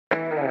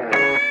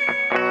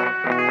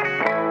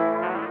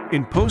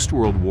In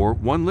post-World War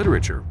I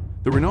literature,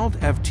 the Renault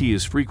FT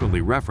is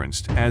frequently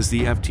referenced as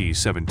the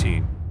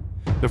FT-17.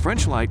 The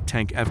French light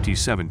tank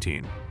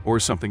FT-17, or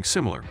something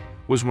similar,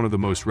 was one of the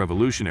most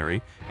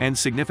revolutionary and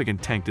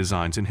significant tank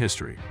designs in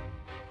history.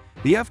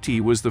 The FT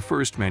was the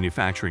first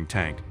manufacturing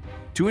tank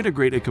to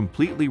integrate a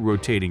completely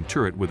rotating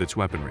turret with its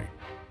weaponry.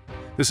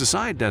 The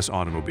Société des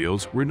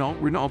Automobiles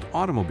Renault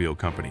Automobile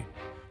Company,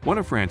 one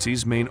of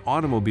France's main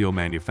automobile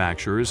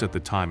manufacturers at the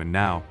time and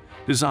now,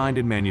 designed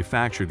and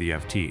manufactured the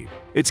FT.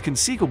 It's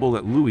conceivable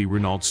that Louis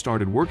Renault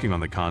started working on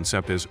the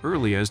concept as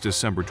early as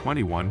December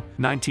 21,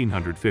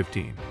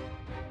 1915.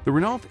 The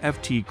Renault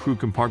FT crew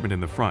compartment in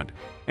the front,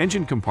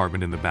 engine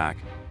compartment in the back,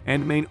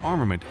 and main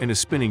armament in a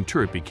spinning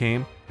turret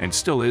became, and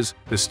still is,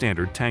 the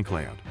standard tank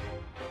layout.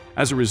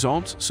 As a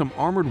result, some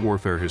armored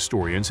warfare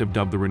historians have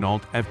dubbed the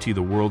Renault FT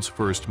the world's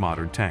first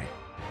modern tank.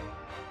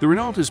 The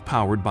Renault is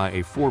powered by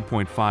a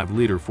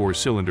 4.5-liter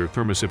four-cylinder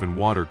thermosiphon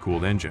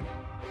water-cooled engine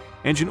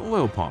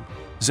oil pump,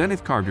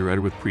 Zenith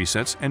carburetor with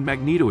presets and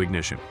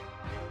magneto-ignition.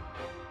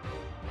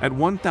 At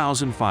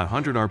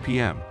 1,500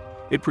 RPM,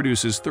 it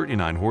produces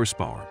 39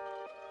 horsepower.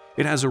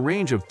 It has a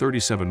range of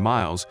 37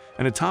 miles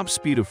and a top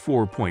speed of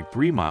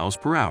 4.3 miles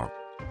per hour.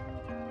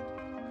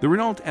 The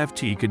Renault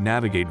FT could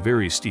navigate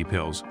very steep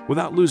hills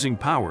without losing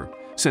power,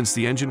 since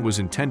the engine was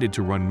intended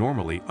to run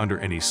normally under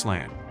any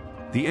slant.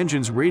 The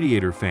engine's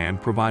radiator fan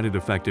provided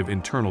effective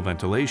internal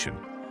ventilation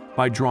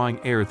by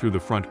drawing air through the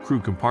front crew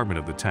compartment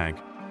of the tank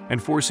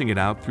and forcing it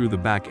out through the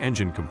back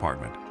engine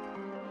compartment.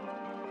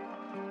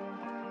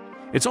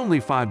 It's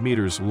only 5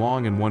 meters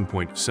long and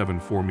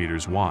 1.74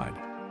 meters wide.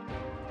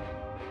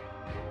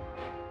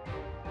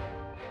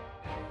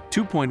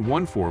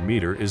 2.14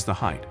 meter is the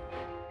height.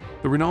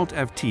 The Renault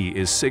FT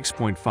is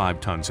 6.5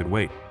 tons in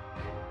weight.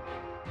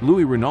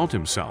 Louis Renault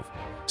himself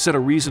set a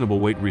reasonable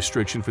weight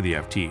restriction for the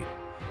FT,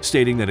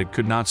 stating that it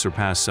could not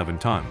surpass 7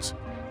 tons.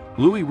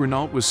 Louis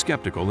Renault was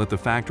skeptical that the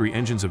factory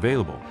engines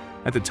available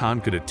at the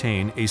time could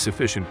attain a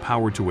sufficient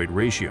power-to-weight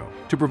ratio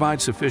to provide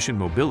sufficient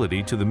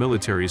mobility to the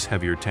military's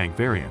heavier tank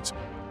variants.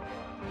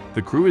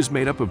 The crew is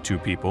made up of 2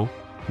 people,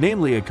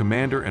 namely a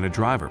commander and a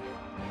driver.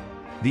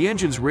 The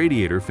engine's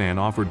radiator fan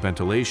offered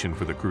ventilation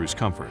for the crew's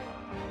comfort.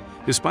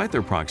 Despite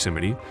their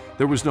proximity,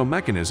 there was no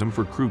mechanism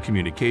for crew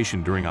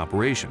communication during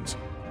operations.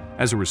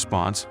 As a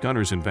response,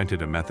 gunners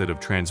invented a method of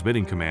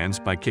transmitting commands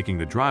by kicking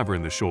the driver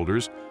in the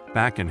shoulders,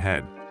 back, and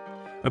head.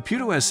 A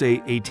Puto SA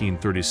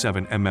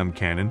 1837 mm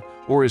cannon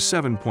or a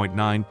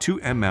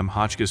 7.92 mm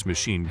Hotchkiss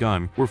machine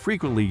gun were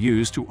frequently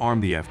used to arm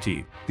the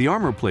FT. The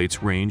armor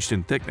plates ranged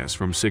in thickness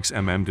from 6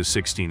 mm to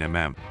 16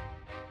 mm.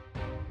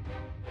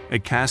 A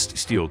cast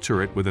steel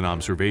turret with an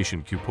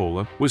observation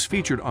cupola was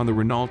featured on the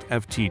Renault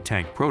FT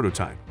tank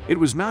prototype. It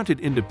was mounted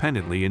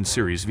independently in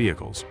series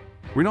vehicles.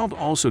 Renault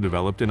also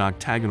developed an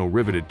octagonal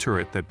riveted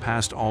turret that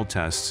passed all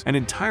tests and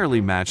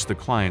entirely matched the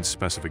client's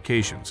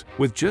specifications,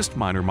 with just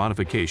minor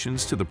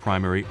modifications to the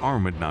primary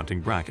armament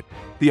mounting bracket.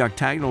 The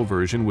octagonal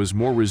version was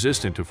more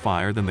resistant to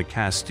fire than the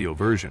cast steel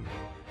version.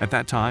 At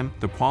that time,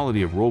 the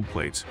quality of rolled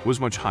plates was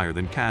much higher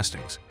than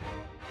castings.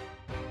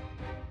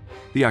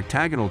 The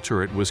octagonal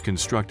turret was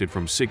constructed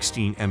from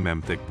 16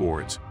 mm thick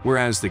boards,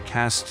 whereas the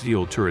cast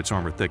steel turret's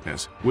armor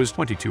thickness was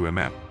 22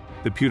 mm.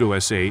 The Puto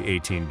SA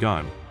 18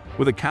 gun,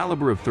 with a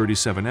caliber of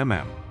 37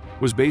 mm,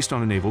 was based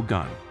on a naval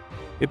gun.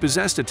 It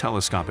possessed a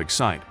telescopic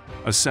sight,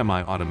 a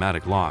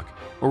semi-automatic lock,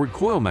 or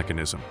recoil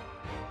mechanism.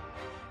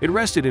 It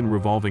rested in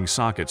revolving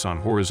sockets on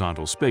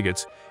horizontal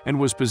spigots and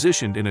was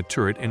positioned in a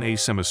turret in a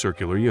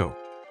semicircular yoke.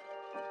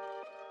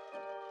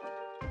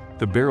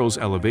 The barrel's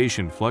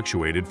elevation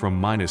fluctuated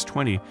from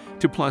 -20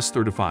 to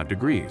 +35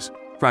 degrees.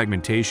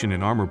 Fragmentation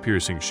and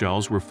armor-piercing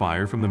shells were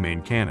fired from the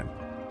main cannon.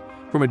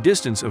 From a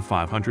distance of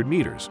 500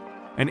 meters,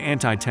 an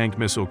anti-tank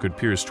missile could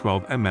pierce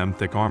 12 mm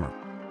thick armor.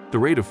 The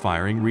rate of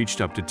firing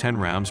reached up to 10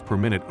 rounds per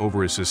minute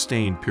over a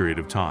sustained period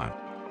of time.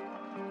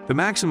 The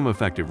maximum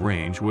effective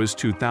range was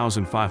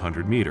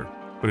 2,500 meters,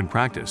 but in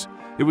practice,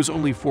 it was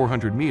only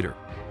 400 meters.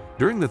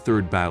 During the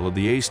Third Battle of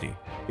the Aitelly,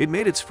 it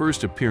made its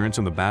first appearance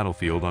on the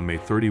battlefield on May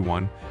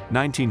 31,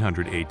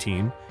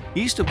 1918,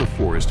 east of the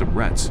forest of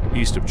Retz,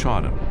 east of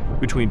Chaudon,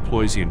 between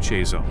Ploisy and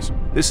Chazelles.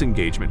 This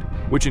engagement,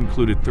 which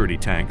included 30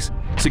 tanks,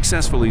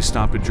 successfully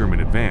stopped a German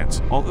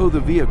advance, although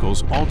the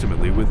vehicles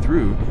ultimately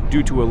withdrew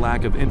due to a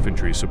lack of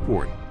infantry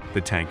support.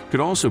 The tank could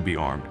also be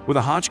armed with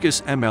a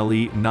Hotchkiss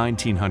MLE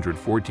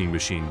 1914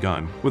 machine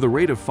gun with a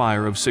rate of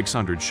fire of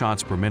 600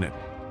 shots per minute.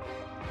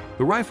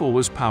 The rifle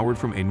was powered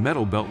from a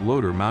metal belt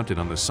loader mounted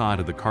on the side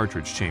of the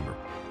cartridge chamber.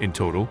 In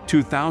total,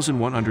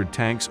 2,100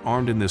 tanks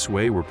armed in this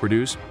way were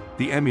produced.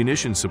 The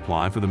ammunition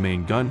supply for the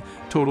main gun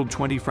totaled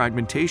 20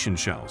 fragmentation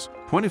shells,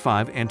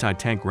 25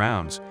 anti-tank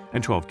rounds,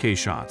 and 12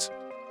 K-shots.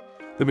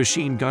 The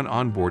machine gun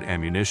onboard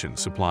ammunition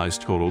supplies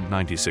totaled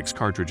 96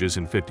 cartridges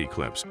and 50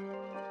 clips.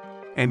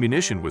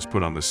 Ammunition was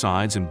put on the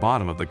sides and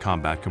bottom of the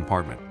combat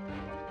compartment.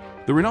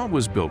 The Renault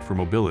was built for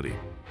mobility,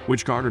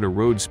 which garnered a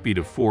road speed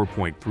of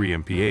 4.3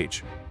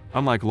 mph.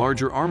 Unlike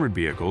larger armored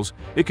vehicles,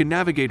 it can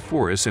navigate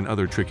forests and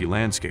other tricky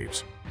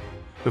landscapes.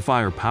 The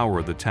firepower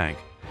of the tank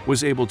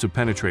was able to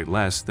penetrate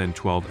less than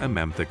 12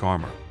 mm thick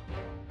armor.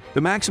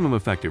 The maximum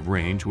effective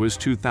range was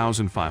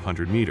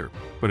 2,500 meter,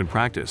 but in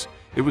practice,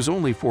 it was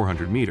only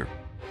 400 meter.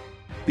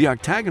 The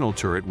octagonal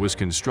turret was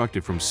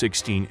constructed from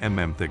 16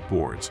 mm thick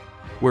boards,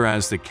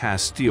 whereas the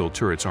cast steel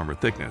turret's armor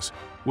thickness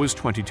was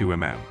 22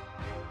 mm.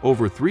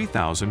 Over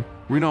 3,000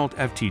 Renault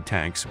FT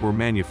tanks were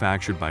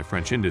manufactured by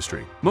French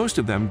industry, most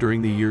of them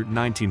during the year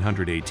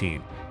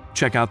 1918.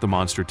 Check out the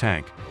monster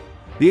tank.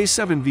 The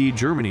A7V,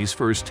 Germany's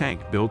first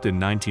tank, built in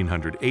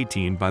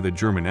 1918 by the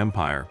German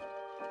Empire.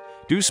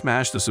 Do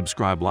smash the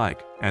subscribe,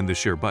 like, and the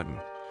share button,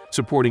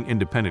 supporting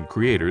independent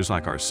creators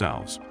like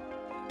ourselves.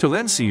 Till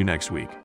then, see you next week.